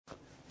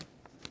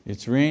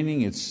It's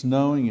raining, it's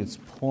snowing, it's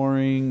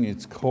pouring,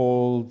 it's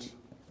cold,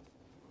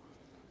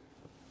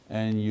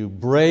 and you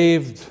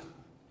braved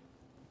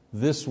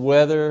this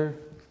weather,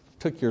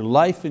 took your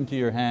life into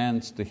your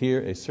hands to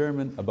hear a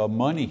sermon about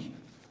money.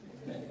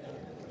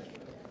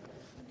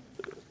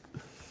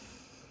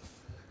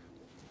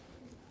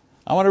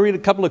 I want to read a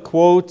couple of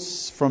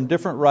quotes from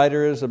different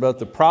writers about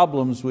the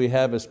problems we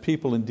have as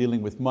people in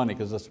dealing with money,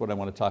 because that's what I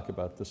want to talk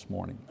about this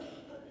morning.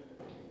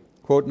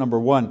 Quote number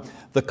 1,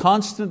 "The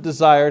constant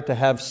desire to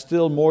have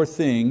still more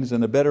things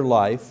and a better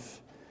life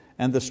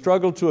and the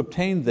struggle to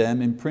obtain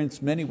them imprints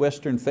many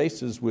Western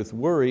faces with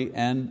worry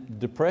and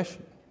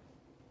depression."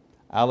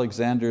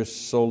 Alexander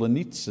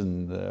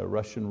Solzhenitsyn, the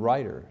Russian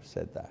writer,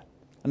 said that.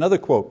 Another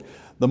quote,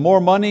 "The more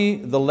money,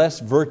 the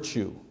less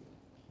virtue."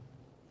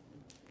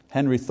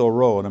 Henry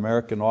Thoreau, an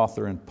American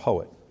author and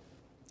poet.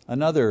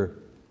 Another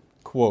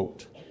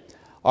quote,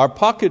 "Our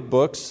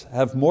pocketbooks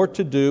have more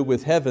to do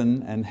with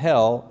heaven and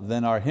hell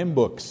than our hymn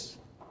books."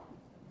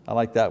 I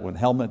like that one.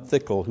 Helmut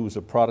Thickel, who's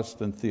a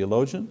Protestant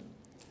theologian.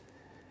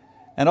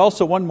 And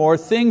also one more,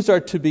 "Things are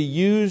to be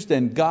used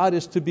and God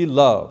is to be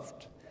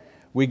loved.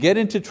 We get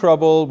into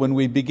trouble when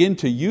we begin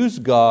to use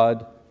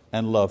God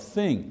and love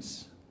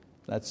things."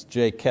 That's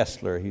Jay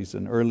Kessler. He's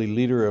an early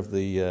leader of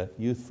the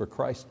Youth for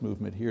Christ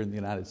movement here in the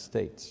United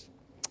States.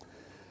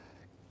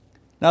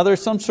 Now there are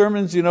some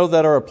sermons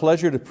that are a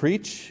pleasure to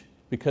preach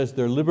because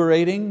they're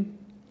liberating,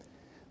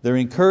 they're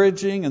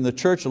encouraging, and the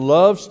church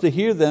loves to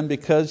hear them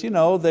because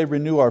they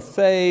renew our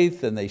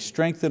faith and they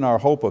strengthen our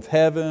hope of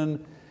heaven.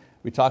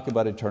 We talk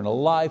about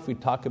eternal life, we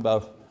talk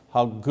about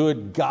how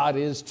good God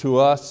is to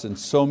us in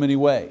so many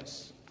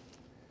ways.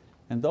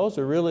 And those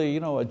are really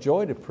a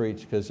joy to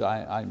preach because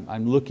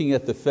I'm looking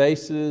at the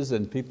faces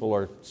and people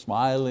are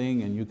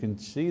smiling and you can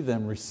see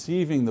them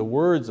receiving the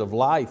words of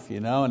life,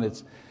 and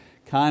it's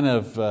kind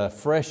of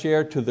fresh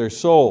air to their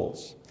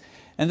souls.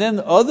 And then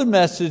the other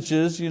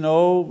messages,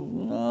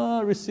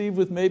 received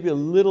with maybe a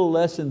little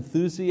less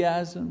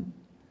enthusiasm,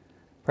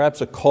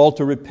 perhaps a call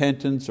to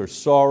repentance or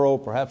sorrow,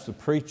 perhaps the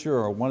preacher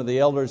or one of the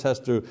elders has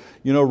to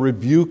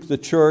rebuke the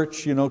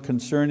church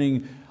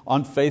concerning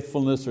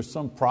unfaithfulness or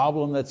some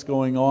problem that's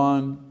going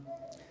on.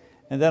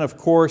 And then of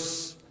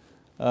course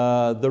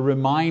the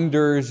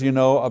reminders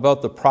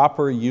about the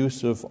proper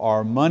use of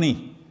our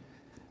money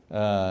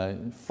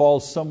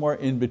falls somewhere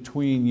in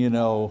between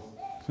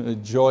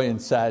joy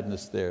and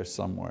sadness there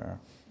somewhere.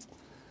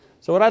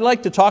 So what I'd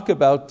like to talk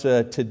about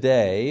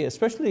today,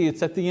 especially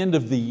it's at the end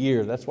of the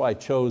year, that's why I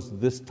chose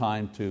this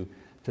time to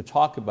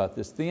talk about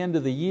this. The end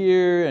of the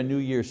year, a new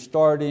year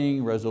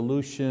starting,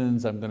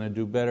 resolutions, I'm going to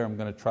do better, I'm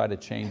going to try to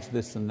change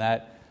this and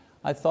that.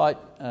 I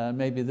thought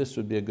maybe this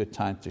would be a good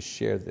time to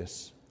share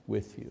this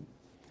with you.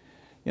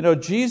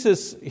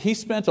 Jesus, He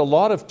spent a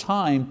lot of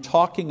time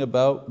talking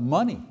about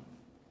money.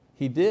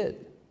 He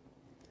did.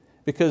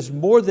 Because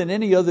more than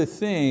any other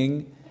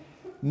thing,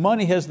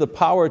 money has the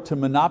power to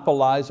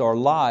monopolize our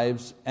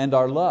lives and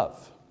our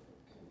love.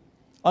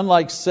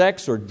 Unlike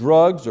sex or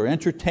drugs or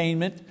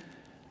entertainment,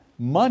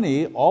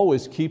 money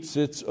always keeps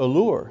its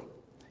allure.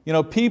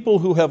 People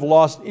who have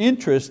lost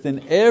interest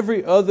in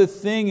every other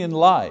thing in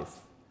life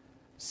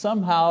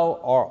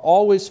somehow are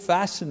always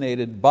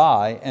fascinated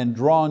by and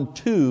drawn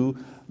to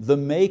the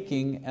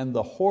making and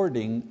the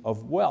hoarding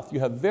of wealth.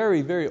 You have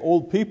very, very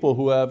old people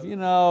who have, they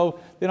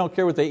don't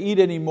care what they eat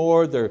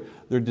anymore,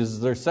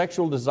 their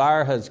sexual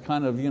desire has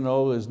kind of,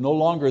 is no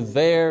longer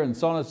there and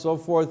so on and so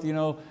forth,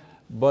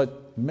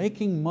 but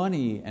making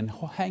money and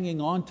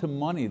hanging on to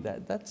money,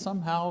 that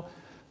somehow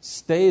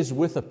stays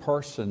with a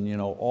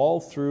person all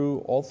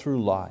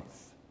through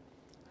life.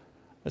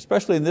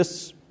 Especially in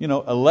this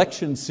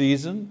election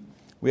season,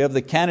 we have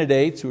the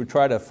candidates who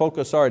try to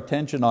focus our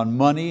attention on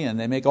money and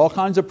they make all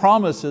kinds of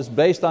promises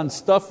based on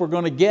stuff we're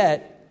going to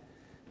get.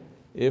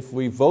 If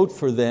we vote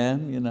for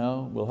them,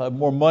 we'll have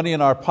more money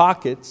in our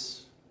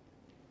pockets.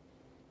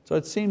 So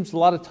it seems a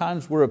lot of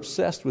times we're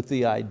obsessed with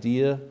the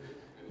idea,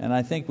 and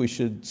I think we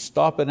should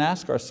stop and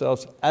ask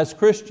ourselves, as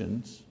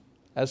Christians,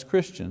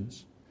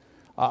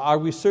 are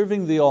we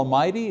serving the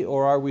Almighty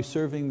or are we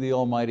serving the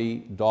almighty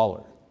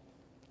dollar?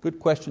 Good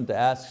question to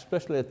ask,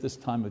 especially at this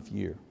time of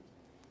year.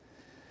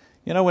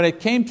 When it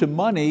came to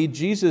money,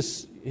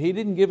 Jesus, He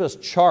didn't give us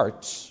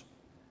charts,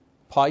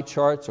 pie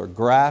charts or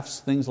graphs,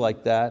 things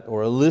like that,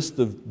 or a list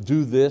of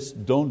do this,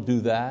 don't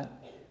do that.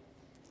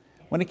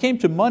 When it came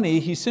to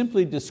money, He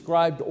simply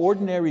described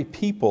ordinary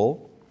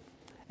people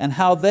and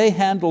how they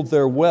handled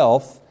their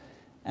wealth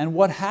and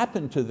what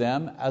happened to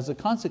them as a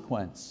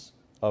consequence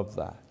of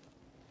that.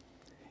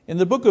 In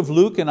the book of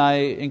Luke, and I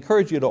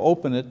encourage you to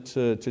open it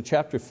to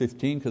chapter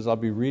 15 because I'll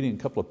be reading a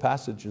couple of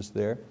passages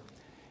there.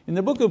 In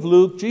the book of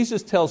Luke,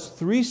 Jesus tells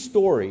 3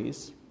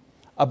 stories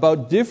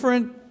about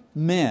different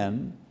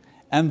men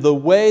and the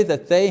way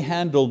that they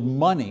handled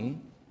money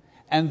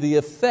and the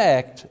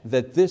effect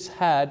that this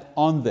had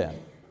on them.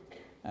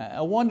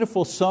 A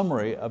wonderful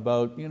summary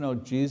about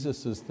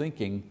Jesus'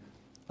 thinking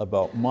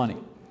about money.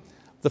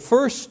 The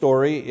first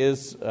story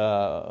is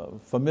a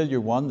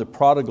familiar one, the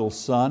prodigal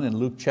son in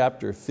Luke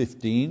chapter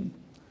 15.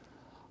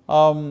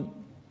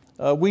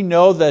 We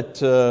know that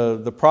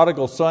the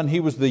prodigal son, he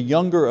was the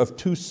younger of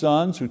two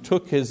sons who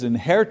took his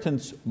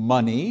inheritance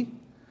money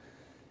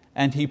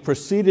and he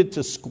proceeded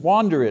to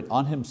squander it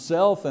on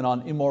himself and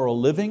on immoral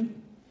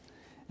living.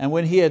 And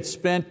when he had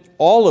spent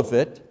all of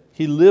it,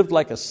 he lived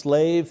like a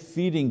slave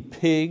feeding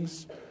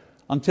pigs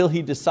until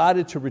he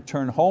decided to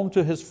return home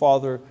to his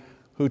father,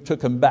 who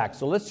took him back.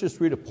 So let's just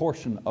read a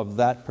portion of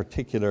that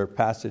particular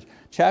passage.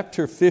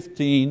 Chapter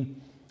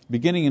 15,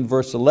 beginning in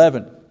verse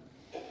 11.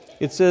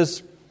 It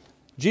says,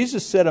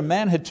 Jesus said, a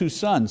man had two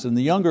sons, and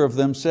the younger of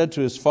them said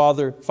to his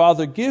father,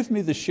 Father, give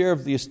me the share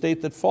of the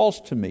estate that falls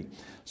to me.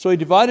 So he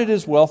divided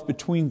his wealth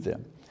between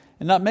them.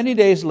 And not many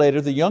days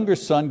later, the younger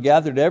son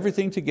gathered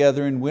everything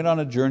together and went on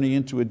a journey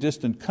into a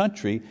distant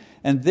country,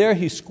 and there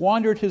he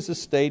squandered his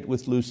estate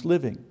with loose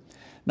living.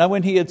 Now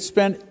when he had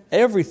spent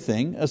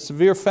everything, a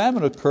severe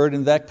famine occurred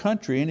in that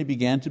country, and he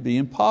began to be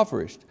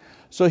impoverished.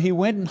 So he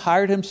went and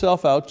hired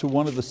himself out to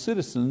one of the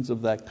citizens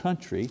of that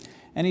country,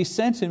 and he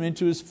sent him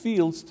into his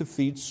fields to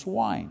feed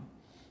swine.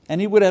 And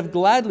he would have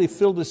gladly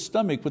filled his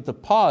stomach with the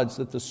pods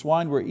that the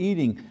swine were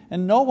eating,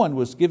 and no one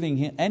was giving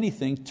him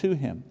anything to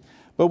him.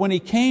 But when he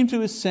came to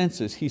his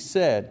senses, he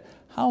said,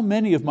 how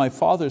many of my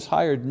father's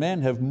hired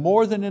men have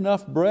more than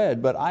enough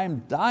bread, but I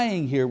am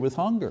dying here with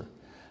hunger?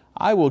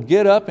 I will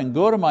get up and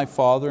go to my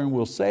father and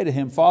will say to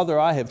him, Father,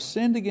 I have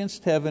sinned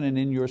against heaven and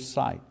in your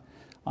sight.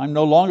 I am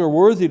no longer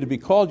worthy to be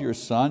called your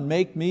son.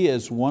 Make me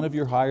as one of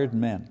your hired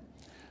men.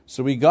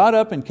 So he got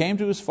up and came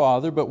to his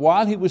father, but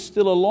while he was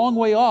still a long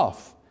way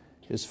off,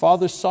 his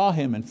father saw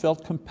him and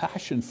felt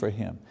compassion for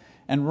him,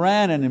 and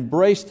ran and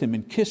embraced him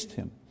and kissed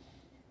him.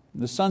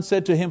 And the son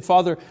said to him,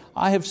 Father,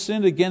 I have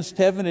sinned against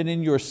heaven and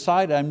in your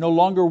sight. I am no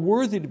longer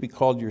worthy to be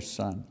called your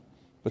son.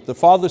 But the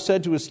father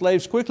said to his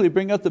slaves, quickly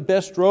bring out the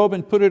best robe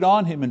and put it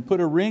on him, and put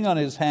a ring on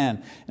his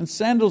hand and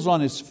sandals on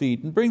his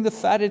feet, and bring the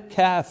fatted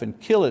calf and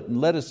kill it,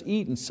 and let us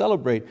eat and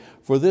celebrate.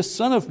 For this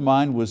son of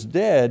mine was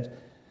dead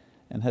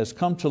and has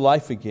come to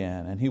life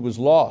again, and he was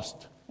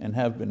lost and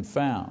have been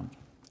found.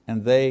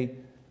 And they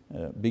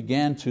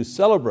began to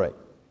celebrate.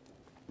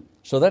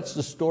 So that's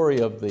the story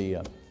of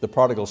the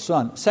prodigal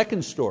son.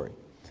 Second story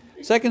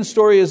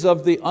is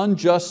of the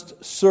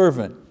unjust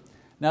servant.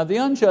 Now the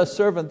unjust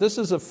servant, this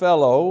is a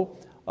fellow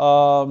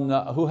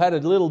who had a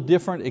little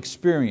different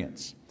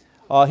experience.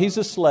 He's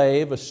a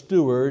slave, a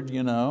steward,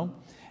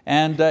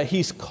 and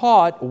he's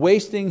caught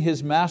wasting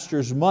his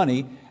master's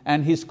money,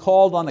 and he's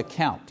called on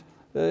account.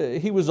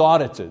 He was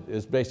audited,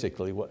 is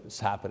basically what's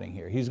happening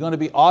here. He's going to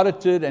be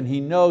audited, and he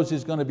knows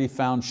he's going to be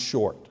found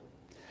short.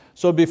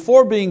 So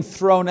before being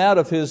thrown out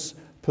of his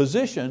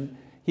position,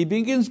 he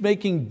begins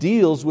making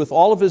deals with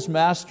all of his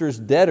master's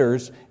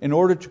debtors in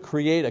order to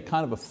create a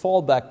kind of a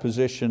fallback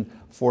position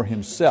for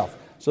himself.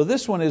 So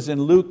this one is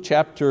in Luke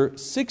chapter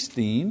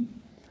 16,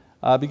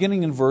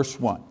 beginning in verse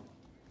 1.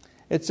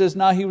 It says,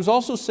 now he was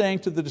also saying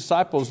to the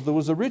disciples, there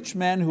was a rich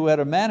man who had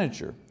a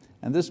manager,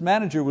 and this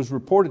manager was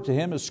reported to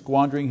him as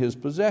squandering his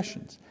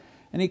possessions.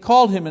 And he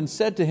called him and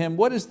said to him,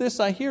 what is this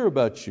I hear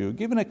about you?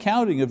 Give an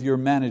accounting of your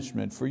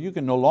management, for you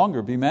can no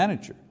longer be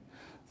manager.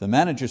 The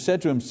manager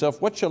said to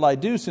himself, what shall I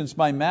do, since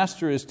my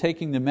master is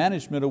taking the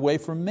management away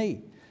from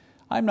me?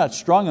 I'm not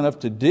strong enough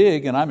to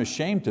dig, and I'm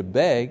ashamed to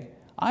beg.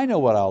 I know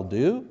what I'll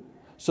do,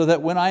 so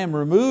that when I am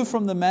removed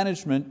from the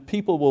management,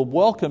 people will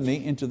welcome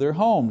me into their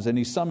homes. And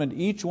he summoned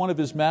each one of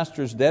his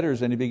master's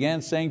debtors, and he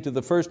began saying to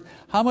the first,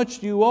 how much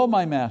do you owe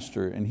my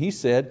master? And he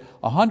said,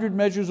 100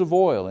 measures of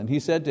oil. And he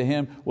said to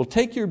him, well,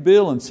 take your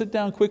bill and sit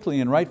down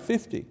quickly and write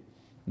 50.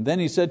 And then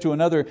he said to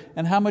another,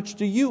 and how much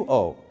do you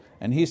owe?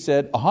 And he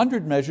said,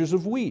 100 measures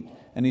of wheat.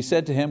 And he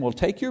said to him, well,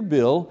 take your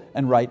bill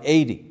and write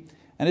 80.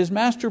 And his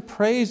master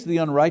praised the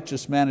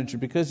unrighteous manager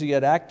because he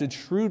had acted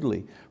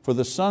shrewdly. For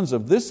the sons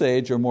of this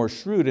age are more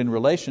shrewd in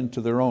relation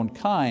to their own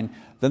kind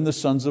than the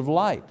sons of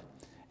light.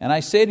 And I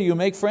say to you,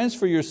 make friends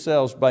for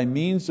yourselves by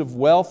means of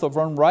wealth of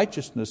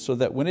unrighteousness, so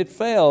that when it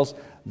fails,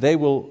 they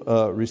will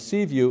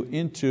receive you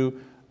into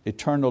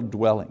eternal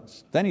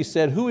dwellings. Then he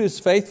said, who is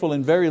faithful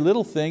in very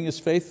little thing is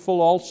faithful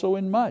also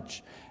in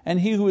much. And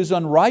he who is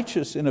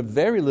unrighteous in a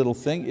very little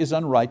thing is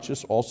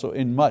unrighteous also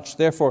in much.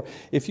 Therefore,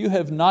 if you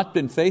have not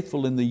been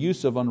faithful in the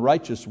use of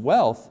unrighteous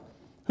wealth,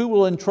 who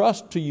will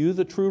entrust to you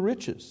the true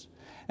riches?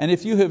 And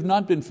if you have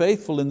not been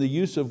faithful in the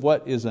use of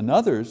what is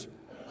another's,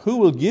 who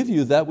will give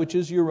you that which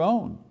is your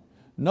own?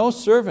 No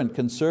servant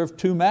can serve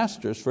two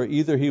masters, for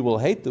either he will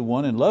hate the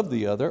one and love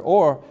the other,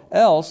 or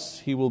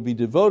else he will be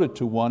devoted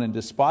to one and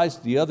despise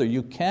the other.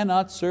 You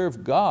cannot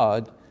serve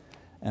God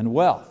and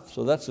wealth.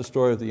 So that's the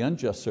story of the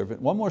unjust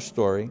servant. One more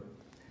story,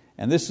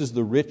 and this is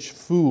the rich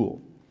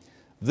fool.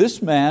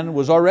 This man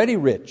was already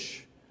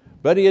rich,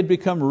 but he had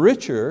become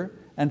richer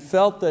and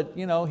felt that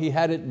he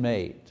had it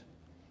made.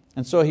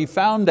 And so he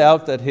found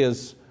out that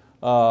his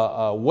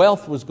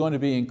wealth was going to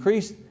be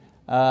increased,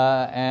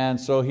 and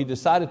so he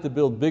decided to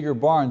build bigger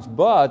barns.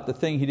 But the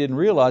thing he didn't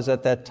realize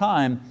at that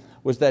time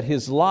was that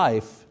his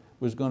life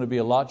was going to be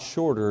a lot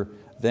shorter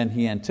than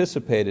he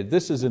anticipated.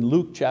 This is in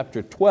Luke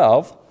chapter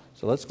 12.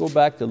 So let's go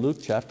back to Luke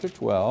chapter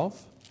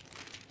 12.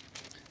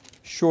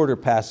 shorter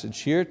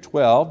passage here,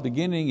 12,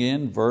 beginning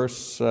in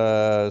verse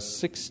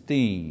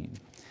 16.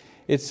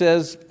 It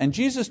says, "And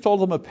Jesus told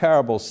them a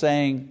parable,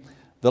 saying,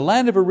 The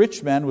land of a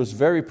rich man was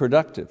very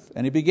productive,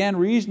 and he began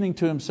reasoning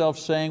to himself,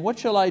 saying, What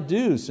shall I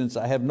do, since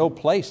I have no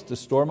place to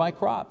store my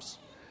crops?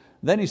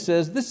 Then he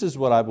says, This is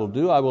what I will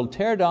do. I will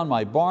tear down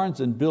my barns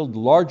and build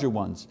larger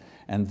ones,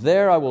 and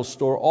there I will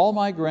store all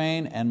my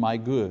grain and my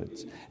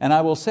goods. And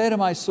I will say to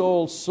my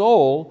soul,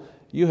 Soul,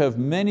 you have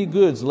many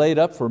goods laid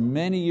up for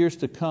many years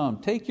to come.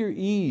 Take your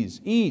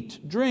ease,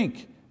 eat,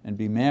 drink, and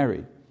be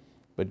merry.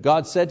 But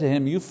God said to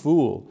him, You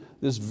fool,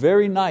 this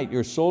very night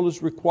your soul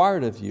is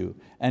required of you.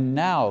 And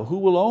now who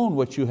will own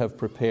what you have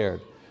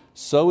prepared?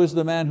 So is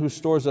the man who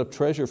stores up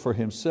treasure for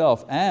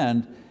himself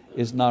and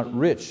is not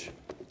rich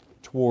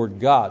toward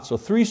God." So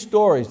 3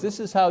 stories. This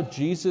is how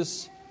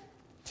Jesus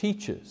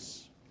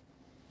teaches.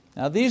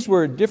 Now these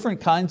were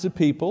different kinds of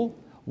people.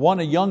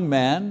 One a young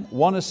man,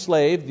 one a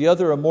slave, the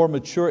other a more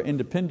mature,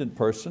 independent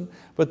person.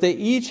 But they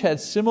each had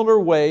similar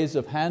ways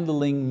of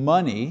handling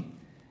money,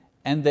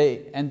 and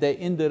they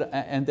ended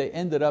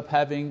up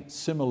having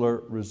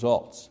similar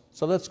results.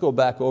 So let's go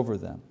back over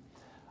them.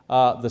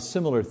 The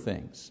similar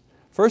things.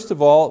 First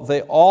of all,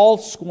 they all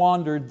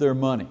squandered their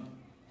money.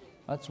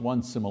 That's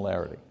one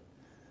similarity.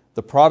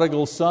 The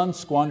prodigal son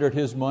squandered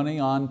his money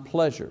on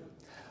pleasure.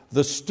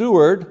 The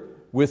steward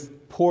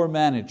with poor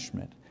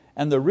management.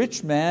 And the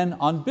rich man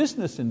on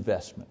business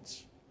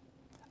investments.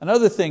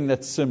 Another thing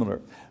that's similar,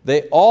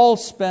 they all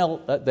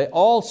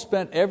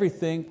spent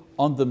everything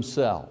on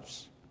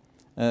themselves.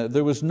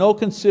 There was no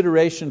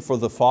consideration for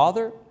the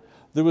father,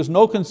 there was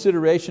no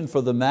consideration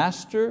for the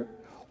master,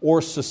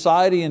 or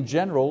society in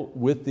general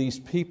with these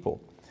people.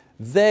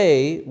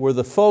 They were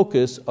the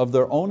focus of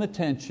their own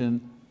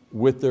attention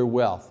with their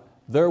wealth.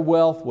 Their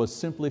wealth was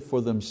simply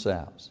for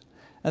themselves.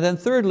 And then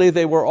thirdly,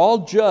 they were all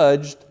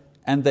judged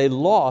and they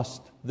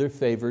lost their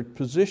favored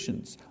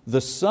positions. The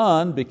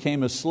son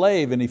became a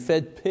slave and he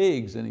fed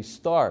pigs and he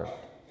starved.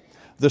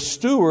 The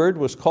steward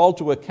was called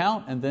to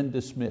account and then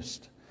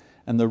dismissed.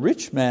 And the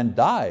rich man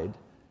died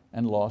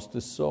and lost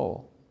his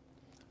soul.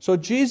 So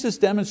Jesus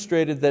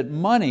demonstrated that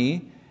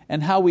money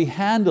and how we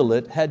handle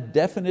it had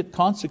definite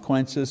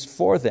consequences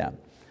for them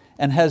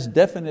and has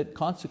definite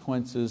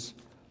consequences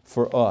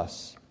for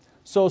us.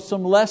 So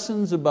some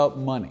lessons about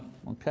money.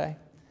 Okay?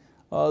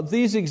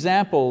 These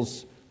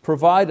examples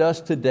provide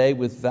us today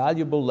with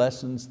valuable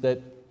lessons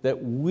that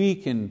we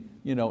can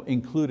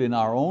include in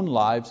our own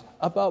lives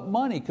about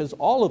money, because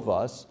all of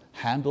us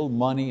handle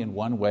money in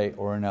one way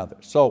or another.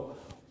 So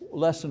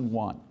lesson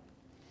 1,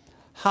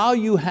 how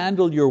you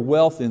handle your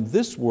wealth in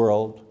this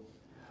world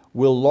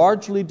will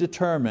largely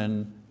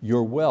determine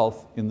your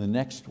wealth in the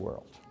next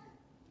world.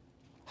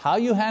 How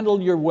you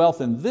handle your wealth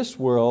in this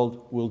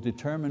world will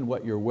determine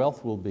what your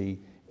wealth will be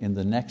in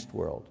the next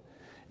world.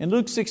 In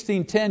Luke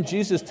 16:10,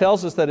 Jesus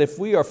tells us that if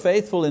we are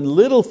faithful in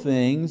little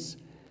things,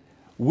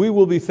 we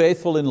will be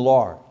faithful in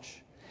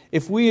large.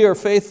 If we are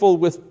faithful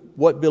with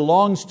what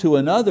belongs to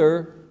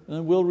another,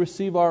 then we'll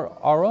receive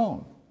our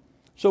own.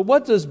 So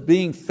what does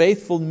being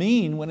faithful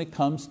mean when it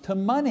comes to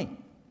money?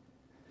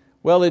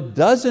 Well, it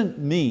doesn't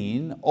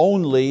mean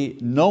only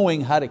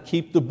knowing how to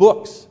keep the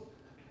books.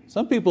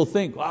 Some people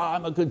think,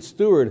 I'm a good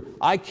steward,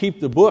 I keep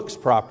the books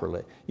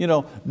properly.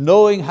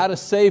 Knowing how to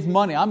save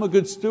money, I'm a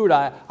good steward,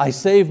 I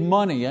save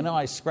money,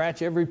 I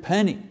scratch every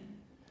penny.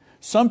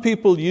 Some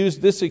people use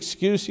this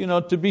excuse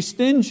to be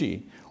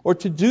stingy or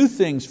to do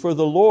things for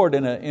the Lord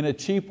in a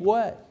cheap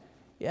way.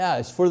 Yeah,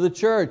 it's for the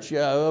church.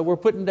 We're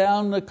putting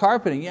down the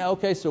carpeting. Yeah,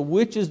 okay, so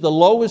which is the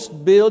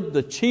lowest bid,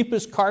 the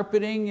cheapest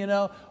carpeting?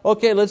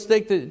 Okay, let's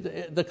take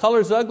the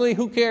color's ugly,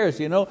 who cares?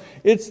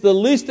 It's the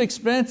least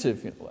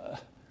expensive.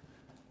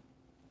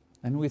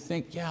 And we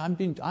think,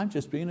 I'm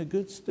just being a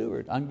good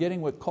steward. I'm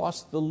getting what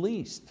costs the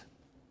least.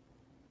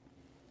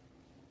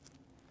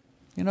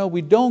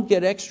 We don't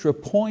get extra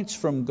points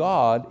from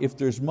God if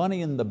there's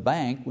money in the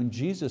bank when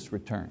Jesus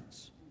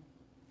returns.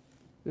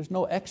 There's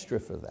no extra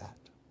for that.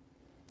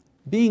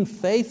 Being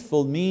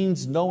faithful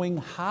means knowing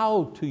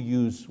how to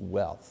use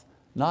wealth,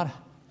 not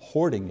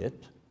hoarding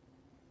it.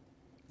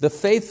 The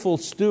faithful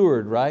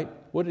steward, right?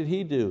 What did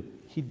he do?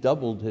 He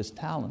doubled his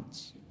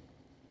talents.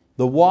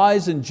 The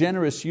wise and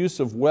generous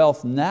use of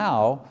wealth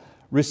now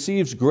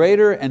receives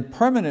greater and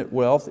permanent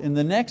wealth in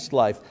the next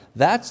life.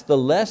 That's the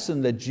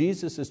lesson that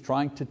Jesus is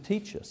trying to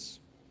teach us.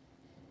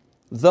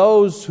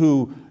 Those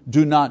who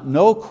do not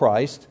know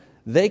Christ,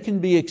 they can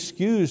be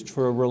excused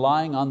for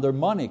relying on their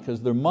money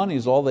because their money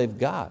is all they've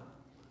got.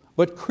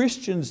 But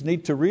Christians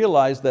need to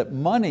realize that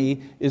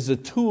money is a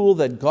tool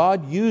that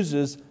God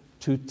uses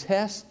to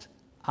test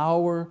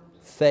our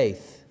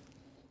faith,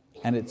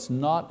 and it's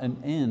not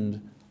an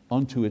end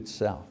unto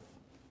itself.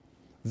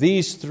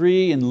 These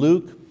 3 in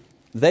Luke,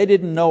 they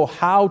didn't know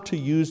how to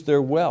use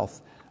their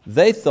wealth.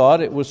 They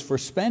thought it was for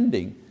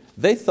spending.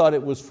 They thought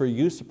it was for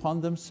use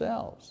upon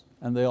themselves,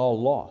 and they all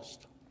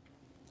lost.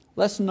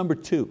 Lesson number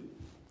 2.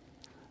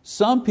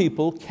 Some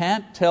people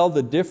can't tell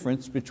the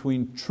difference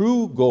between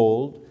true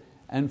gold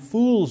and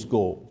fool's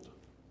gold.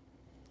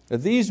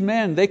 These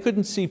men, they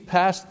couldn't see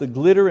past the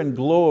glitter and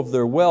glow of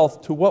their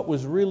wealth to what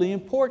was really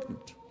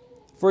important.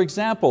 For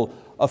example,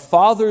 a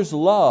father's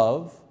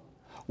love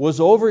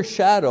was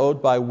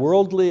overshadowed by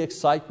worldly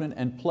excitement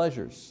and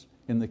pleasures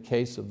in the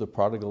case of the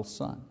prodigal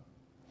son.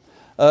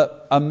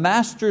 A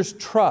master's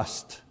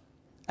trust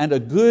and a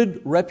good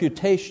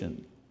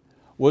reputation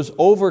was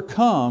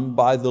overcome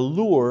by the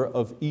lure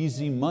of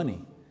easy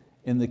money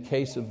in the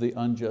case of the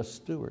unjust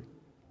steward.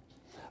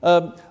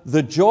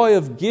 The joy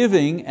of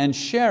giving and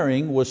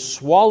sharing was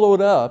swallowed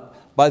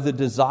up by the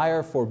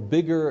desire for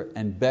bigger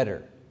and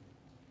better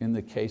in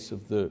the case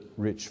of the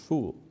rich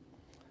fool.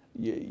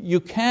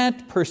 You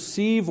can't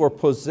perceive or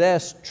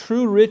possess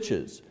true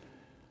riches.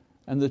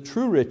 And the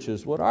true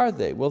riches, what are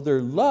they? Well,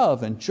 they're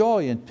love and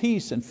joy and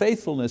peace and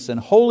faithfulness and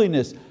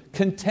holiness,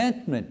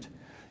 contentment.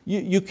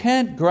 You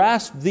can't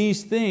grasp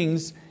these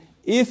things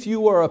if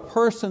you are a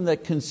person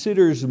that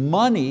considers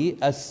money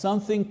as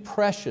something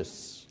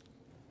precious.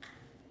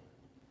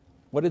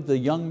 What did the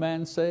young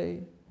man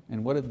say?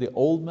 And what did the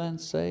old man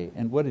say?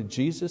 And what did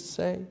Jesus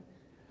say?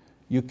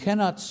 You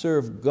cannot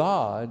serve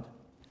God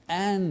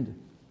and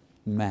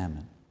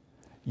mammon.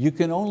 You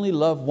can only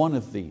love one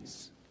of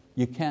these.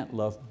 You can't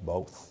love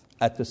both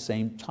at the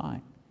same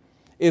time.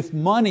 If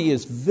money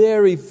is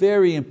very,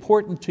 very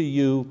important to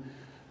you,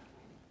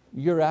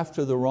 you're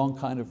after the wrong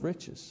kind of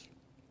riches.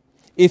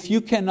 If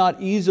you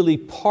cannot easily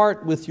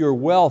part with your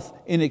wealth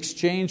in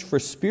exchange for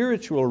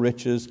spiritual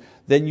riches,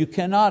 then you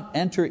cannot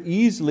enter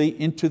easily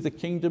into the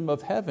kingdom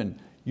of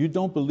heaven. You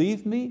don't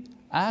believe me?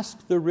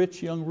 Ask the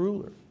rich young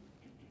ruler.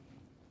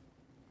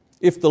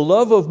 If the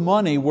love of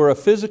money were a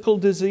physical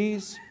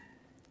disease,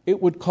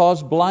 it would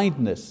cause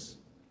blindness.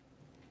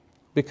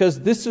 Because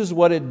this is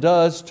what it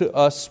does to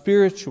us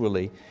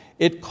spiritually.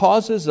 It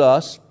causes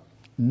us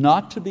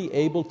not to be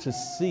able to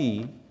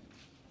see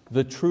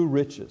the true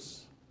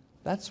riches.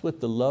 That's what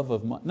the love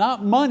of money,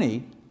 not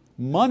money.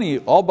 Money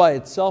all by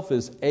itself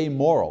is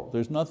amoral.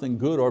 There's nothing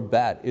good or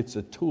bad. It's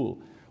a tool.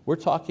 We're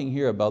talking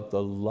here about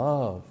the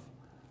love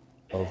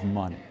of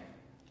money,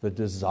 the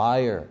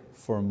desire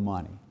for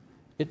money.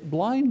 It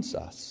blinds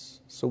us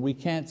so we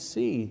can't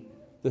see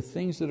the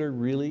things that are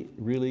really,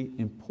 really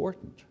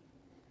important.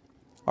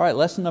 All right,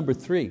 lesson number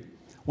 3.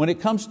 When it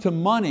comes to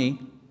money,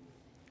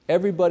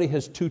 everybody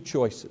has two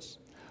choices.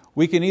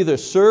 We can either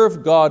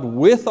serve God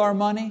with our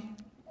money,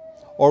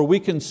 or we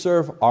can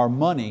serve our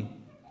money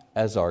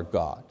as our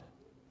God.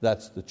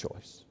 That's the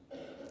choice.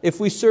 If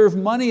we serve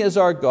money as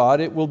our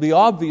God, it will be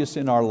obvious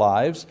in our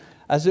lives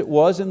as it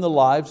was in the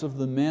lives of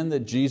the men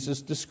that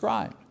Jesus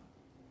described.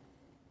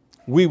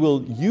 We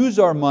will use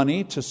our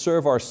money to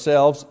serve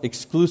ourselves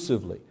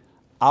exclusively.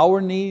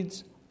 Our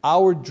needs,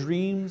 our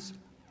dreams,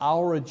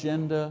 our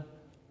agenda,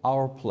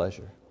 our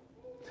pleasure.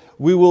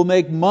 We will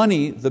make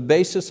money the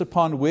basis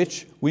upon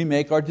which we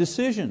make our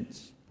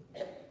decisions.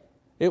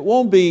 It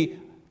won't be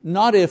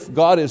not if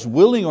God is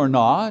willing or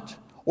not,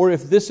 or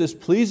if this is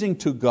pleasing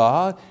to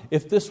God,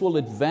 if this will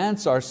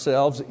advance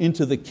ourselves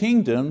into the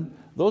kingdom.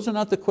 Those are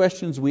not the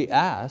questions we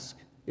ask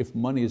if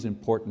money is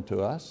important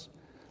to us.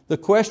 The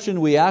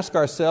question we ask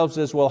ourselves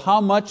is, well, how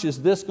much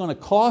is this going to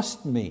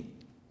cost me?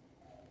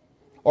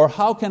 Or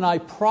how can I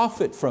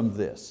profit from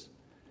this?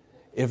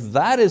 If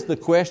that is the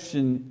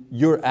question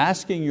you're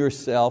asking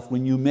yourself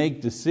when you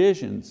make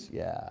decisions,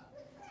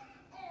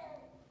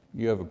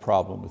 you have a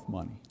problem with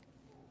money.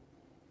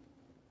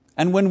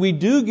 And when we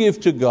do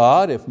give to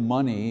God, if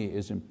money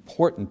is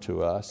important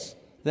to us,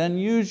 then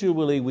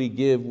usually we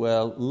give,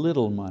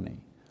 little money,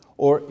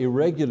 or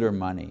irregular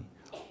money,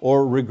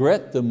 or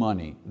regret the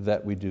money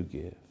that we do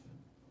give.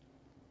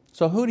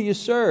 So who do you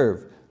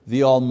serve?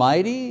 The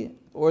Almighty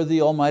or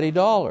the almighty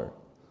dollar?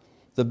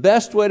 The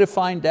best way to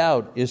find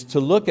out is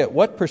to look at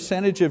what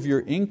percentage of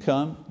your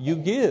income you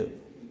give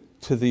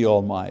to the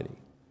Almighty.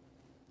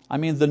 I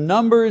mean, the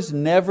numbers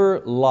never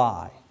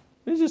lie.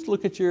 You just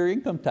look at your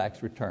income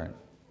tax return.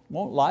 It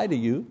won't lie to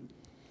you.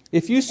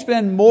 If you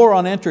spend more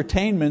on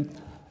entertainment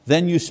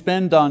than you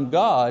spend on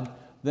God,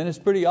 then it's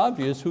pretty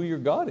obvious who your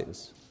God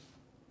is.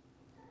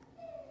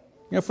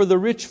 For the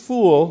rich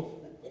fool,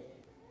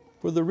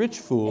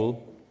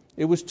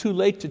 it was too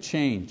late to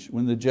change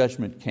when the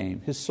judgment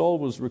came. His soul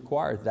was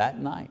required that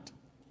night.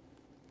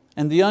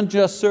 And the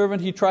unjust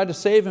servant, he tried to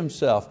save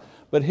himself,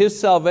 but his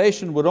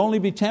salvation would only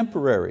be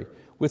temporary.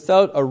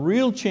 Without a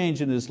real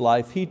change in his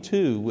life, he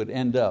too would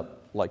end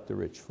up like the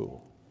rich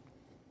fool.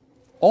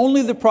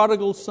 Only the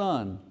prodigal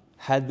son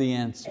had the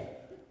answer.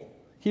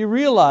 He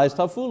realized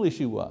how foolish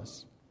he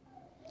was.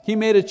 He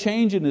made a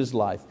change in his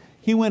life.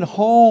 He went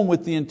home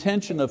with the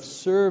intention of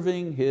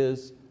serving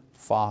his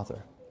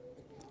father.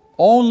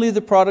 Only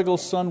the prodigal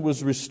son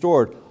was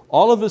restored.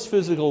 All of his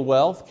physical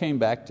wealth came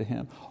back to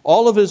him.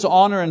 All of his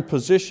honor and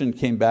position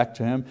came back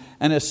to him,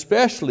 and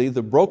especially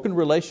the broken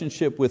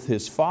relationship with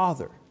his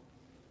father.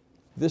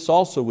 This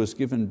also was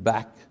given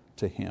back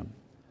to him,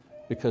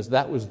 because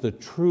that was the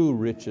true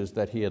riches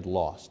that he had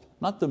lost.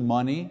 Not the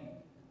money,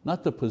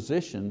 not the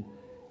position.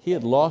 He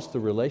had lost the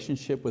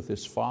relationship with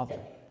his father,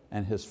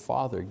 and his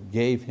father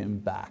gave him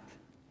back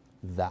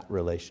that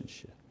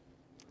relationship.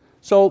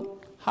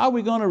 So, How are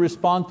we going to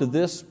respond to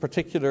this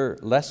particular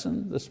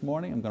lesson this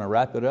morning? I'm going to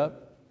wrap it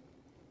up.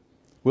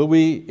 Will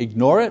we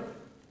ignore it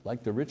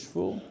like the rich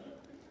fool?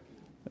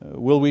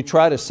 Will we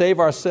try to save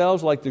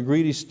ourselves like the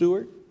greedy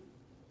steward?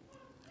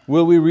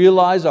 Will we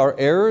realize our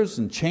errors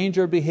and change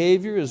our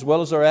behavior as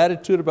well as our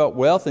attitude about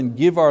wealth and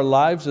give our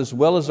lives as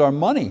well as our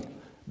money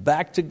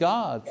back to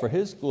God for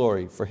His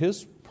glory, for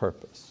His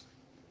purpose?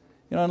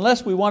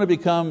 Unless we want to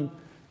become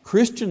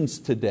Christians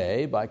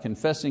today by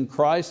confessing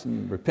Christ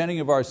and repenting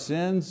of our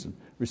sins and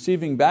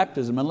receiving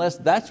baptism, unless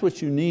that's what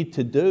you need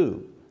to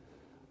do,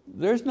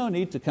 there's no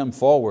need to come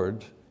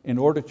forward in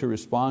order to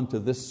respond to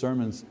this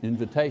sermon's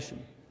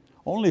invitation.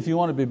 Only if you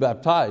want to be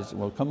baptized,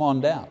 well, come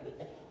on down.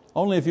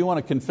 Only if you want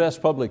to confess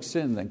public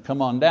sin, then come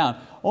on down.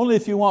 Only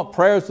if you want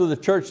prayers through the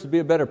church to be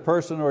a better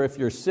person, or if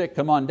you're sick,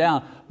 come on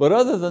down. But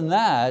other than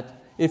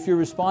that, if you're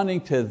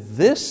responding to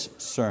this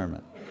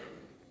sermon,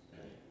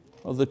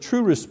 well, the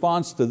true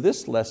response to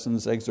this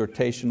lesson's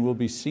exhortation will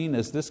be seen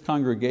as this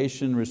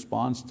congregation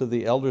responds to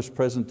the elders'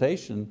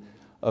 presentation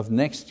of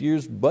next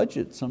year's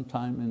budget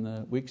sometime in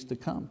the weeks to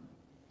come.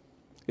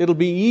 It'll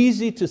be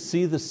easy to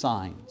see the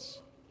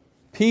signs.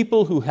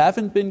 People who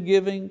haven't been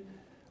giving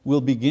will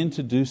begin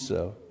to do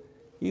so,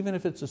 even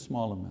if it's a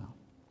small amount.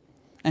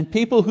 And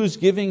people whose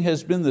giving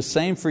has been the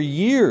same for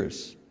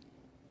years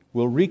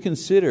will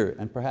reconsider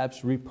and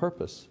perhaps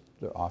repurpose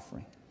their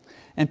offering.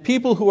 And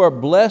people who are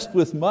blessed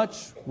with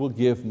much will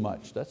give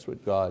much. That's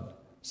what God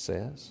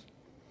says.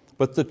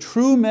 But the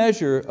true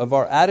measure of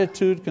our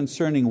attitude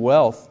concerning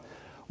wealth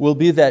will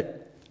be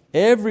that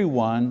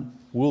everyone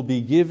will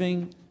be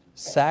giving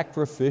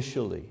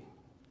sacrificially.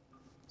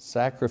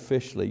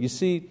 Sacrificially. You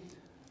see,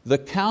 the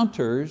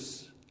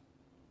counters,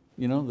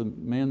 the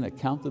man that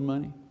count the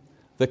money,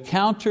 the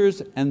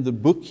counters and the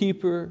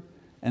bookkeeper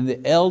and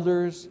the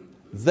elders,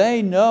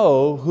 they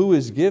know who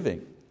is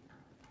giving.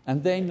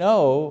 And they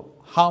know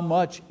how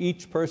much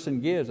each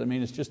person gives.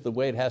 It's just the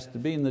way it has to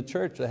be in the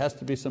church. There has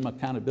to be some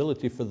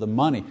accountability for the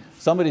money.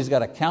 Somebody's got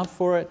to count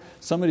for it.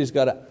 Somebody's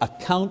got to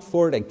account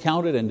for it and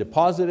count it and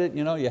deposit it.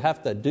 You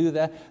have to do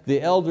that.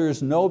 The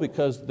elders know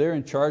because they're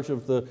in charge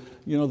of the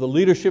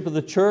leadership of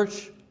the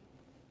church.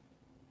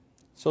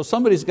 So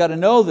somebody's got to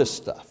know this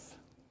stuff.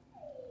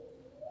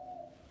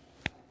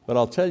 But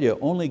I'll tell you,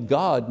 only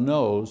God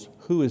knows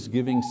who is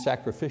giving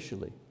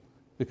sacrificially,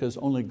 because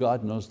only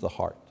God knows the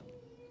heart.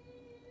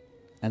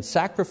 And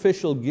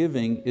sacrificial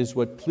giving is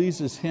what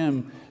pleases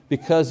Him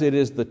because it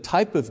is the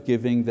type of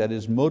giving that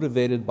is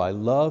motivated by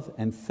love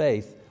and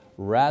faith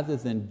rather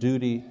than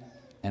duty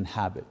and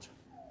habit.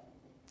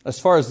 As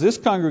far as this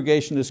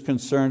congregation is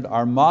concerned,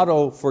 our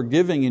motto for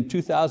giving in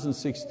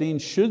 2016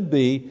 should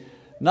be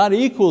not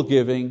equal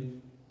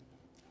giving,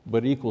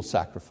 but equal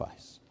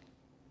sacrifice.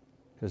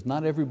 Because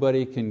not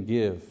everybody can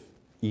give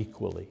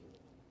equally,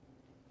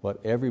 but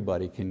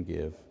everybody can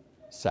give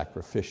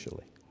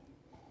sacrificially.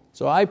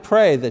 So I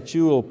pray that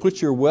you will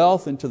put your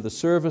wealth into the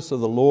service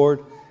of the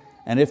Lord,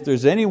 and if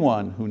there's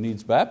anyone who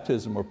needs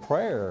baptism or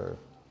prayer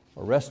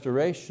or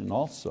restoration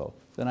also,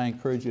 then I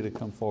encourage you to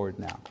come forward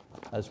now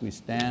as we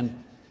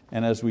stand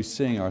and as we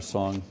sing our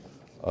song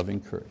of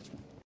encouragement.